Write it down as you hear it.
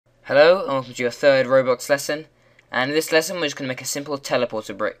Hello and welcome to your third Roblox lesson, and in this lesson we're just going to make a simple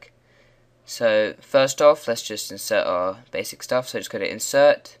teleporter brick. So first off, let's just insert our basic stuff. So just go to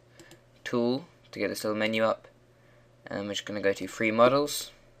Insert, Tool to get this little menu up, and we're just going to go to Free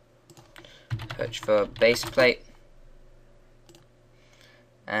Models, search for base plate,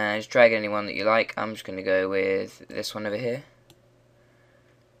 and just drag any one that you like. I'm just going to go with this one over here.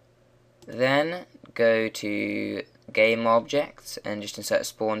 Then go to Game Objects and just insert a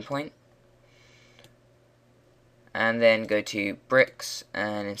spawn point. And then go to Bricks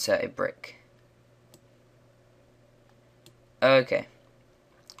and insert a brick. Okay.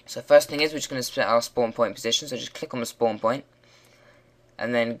 So first thing is we're just going to set our spawn point position. So just click on the spawn point.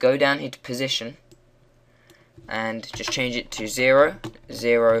 And then go down here to Position. And just change it to 0,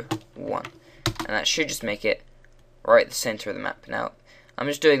 0, 1. And that should just make it right at the center of the map. Now, I'm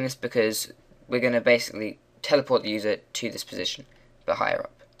just doing this because we're going to basically teleport the user to this position, but higher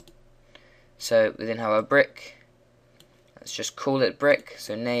up. So we then have our brick. Let's just call it brick.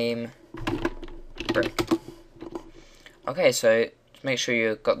 So name brick. Okay, so to make sure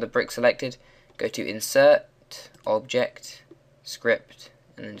you've got the brick selected, go to Insert, Object, Script,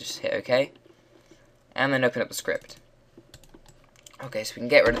 and then just hit OK. And then open up the script. Okay, so we can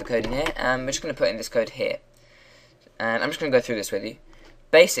get rid of the code in here, and we're just going to put in this code here. And I'm just going to go through this with you.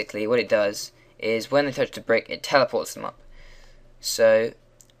 Basically, what it does is when they touch the brick, it teleports them up. So,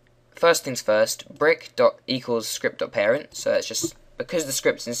 first things first, brick dot equals script dot parent. So that's just because the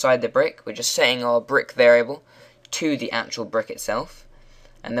script's inside the brick, we're just setting our brick variable to the actual brick itself.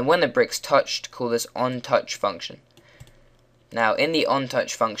 And then when the brick's touched, call this onTouch function. Now, in the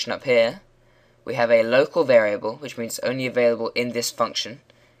onTouch function up here, we have a local variable, which means it's only available in this function,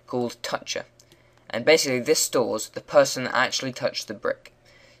 called toucher. And basically, this stores the person that actually touched the brick.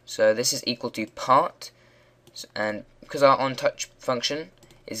 So this is equal to part, and because our onTouch function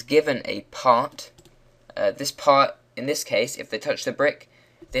is given a part, this part, in this case, if they touch the brick,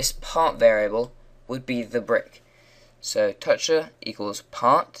 this part variable would be the brick. So toucher equals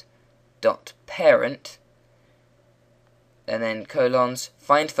part dot parent, and then colons,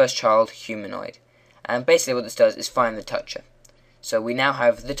 find first child humanoid. And basically what this does is find the toucher. So we now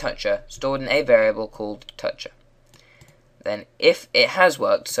have the toucher stored in a variable called toucher. Then if it has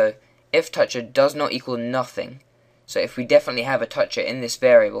worked, so if toucher does not equal nothing, so if we definitely have a toucher in this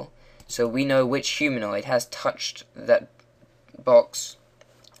variable, so we know which humanoid has touched that box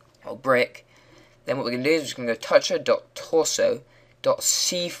or brick, then what we're going to do is we're just going to go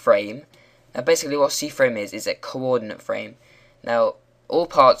toucher.torso.cframe. Now basically what cframe is a coordinate frame. Now all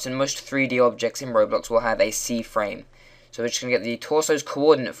parts and most 3D objects in Roblox will have a C-frame. So we're just going to get the torso's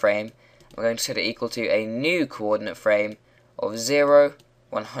coordinate frame. We're going to set it equal to a new coordinate frame of 0,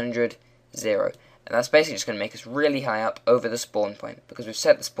 100, 0. And that's basically just going to make us really high up over the spawn point, because we've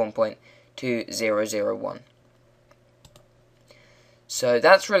set the spawn point to 0, 0, 1. So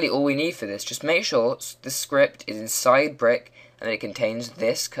that's really all we need for this. Just make sure the script is inside brick and that it contains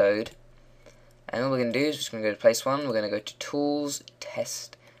this code. And all we're going to do is just going to go to place one. We're going to go to Tools,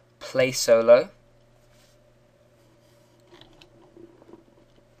 Test, Play Solo.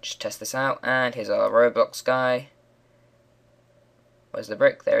 Just test this out, and here's our Roblox guy. Where's the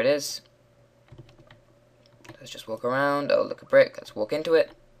brick? There it is. Let's just walk around. Oh, look, a brick. Let's walk into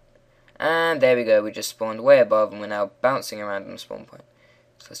it. And there we go. We just spawned way above, and we're now bouncing around on the spawn point.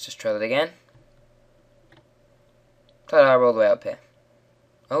 So let's just try that again. Ta-da, we're all the way up here.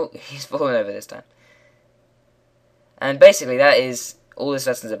 Oh, he's fallen over this time. And basically, that is all this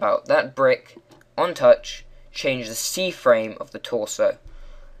lesson's about. That brick, on touch, changes the C-frame of the torso.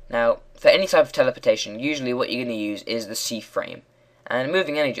 Now, for any type of teleportation, usually what you're going to use is the C-frame. And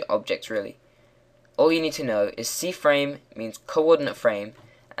moving any objects, really. All you need to know is C-frame means coordinate frame,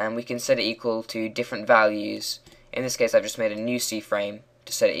 and we can set it equal to different values. In this case, I've just made a new C-frame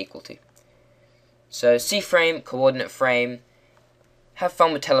to set it equal to. So, C-frame, coordinate frame. Have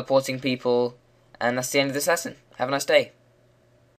fun with teleporting people, and that's the end of this lesson. Have a nice day.